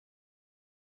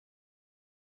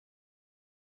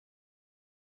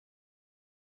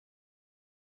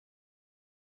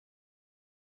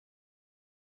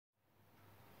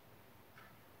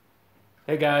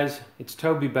Hey guys, it's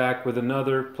Toby back with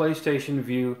another PlayStation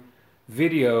VUE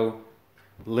video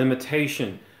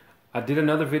limitation. I did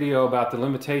another video about the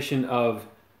limitation of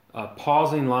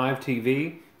pausing live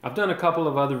TV. I've done a couple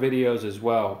of other videos as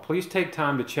well. Please take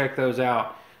time to check those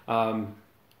out.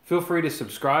 Feel free to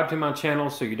subscribe to my channel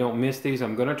so you don't miss these.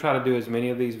 I'm going to try to do as many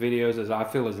of these videos as I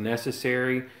feel is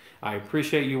necessary. I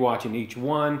appreciate you watching each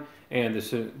one, and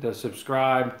the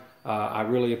subscribe. I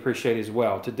really appreciate as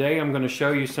well. Today I'm going to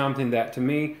show you something that to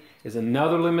me is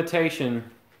another limitation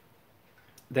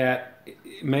that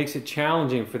makes it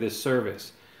challenging for this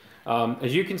service.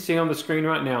 As you can see on the screen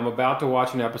right now, I'm about to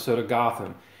watch an episode of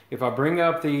Gotham. If I bring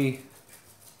up the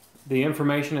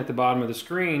information at the bottom of the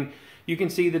screen, you can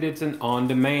see that it's an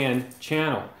on-demand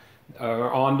channel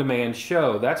or on-demand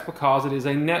show. That's because it is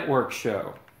a network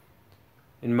show.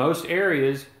 In most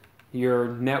areas, your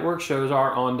network shows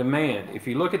are on demand. If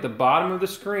you look at the bottom of the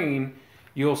screen,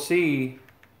 you'll see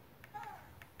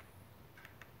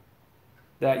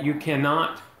that you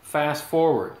cannot fast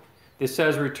forward. This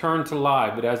says return to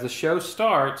live, but as the show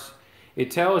starts,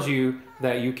 it tells you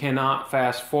that you cannot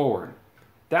fast forward.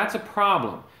 That's a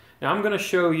problem. Now I'm going to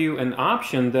show you an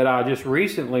option that I just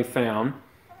recently found.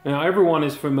 Now everyone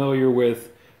is familiar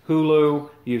with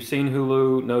HULU. You've seen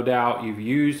HULU, no doubt. You've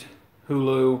used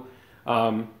HULU.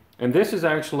 And this is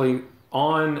actually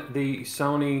on the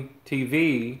Sony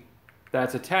TV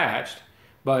that's attached,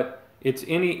 but it's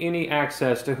any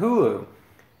access to HULU.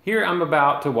 Here I'm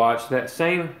about to watch that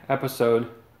same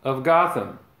episode of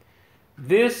Gotham.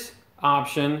 This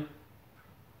option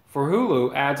for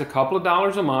HULU adds a couple of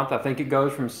dollars a month. I think it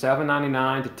goes from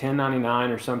 $7.99 to $10.99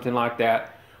 or something like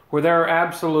that, where there are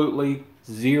absolutely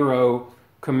zero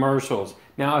commercials.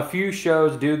 Now a few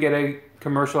shows do get a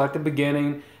commercial at the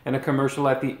beginning and a commercial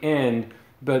at the end,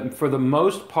 but for the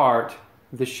most part,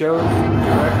 the shows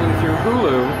directly through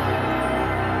HULU,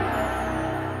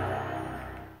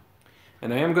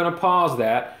 and I am going to pause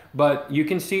that, but you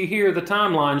can see here the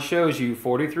timeline shows you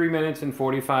 43 minutes and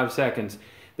 45 seconds.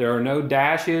 There are no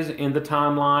dashes in the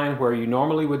timeline where you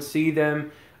normally would see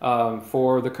them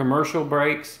for the commercial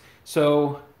breaks.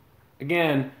 So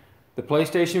again, the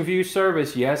PlayStation VUE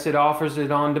service, yes, it offers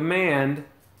it on demand,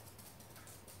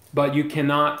 but you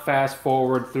cannot fast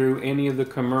forward through any of the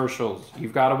commercials.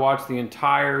 You've got to watch the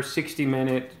entire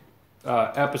 60-minute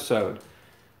episode.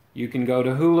 You can go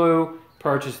to HULU,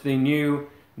 purchase the new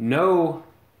no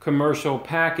commercial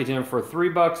package, and for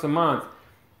 $3 a month,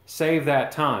 save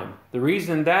that time. The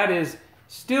reason that is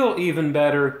still even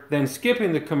better than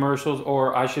skipping the commercials,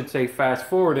 or I should say fast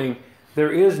forwarding,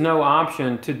 there is no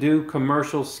option to do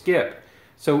commercial skip.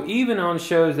 So even on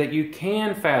shows that you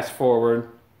can fast forward,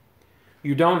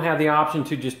 you don't have the option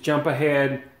to just jump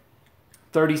ahead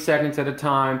 30 seconds at a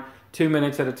time, 2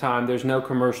 minutes at a time. There's no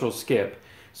commercial skip.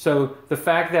 So the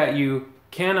fact that you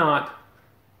cannot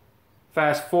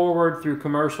fast forward through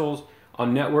commercials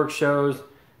on network shows,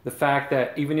 the fact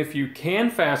that even if you can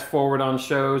fast forward on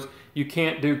shows, you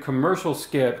can't do commercial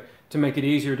skip to make it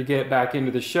easier to get back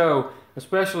into the show,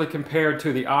 especially compared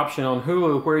to the option on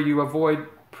HULU where you avoid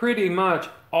pretty much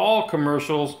all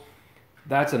commercials.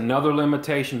 That's another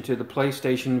limitation to the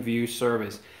PlayStation VUE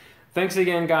service. Thanks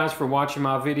again, guys, for watching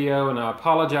my video, and I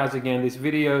apologize again. These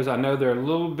videos, I know they're a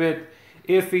little bit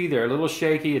iffy, they're a little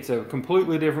shaky. It's a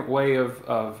completely different way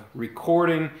of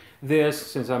recording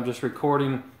this, since I'm just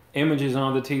recording images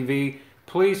on the TV.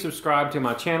 Please subscribe to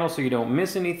my channel so you don't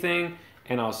miss anything,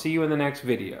 and I'll see you in the next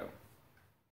video.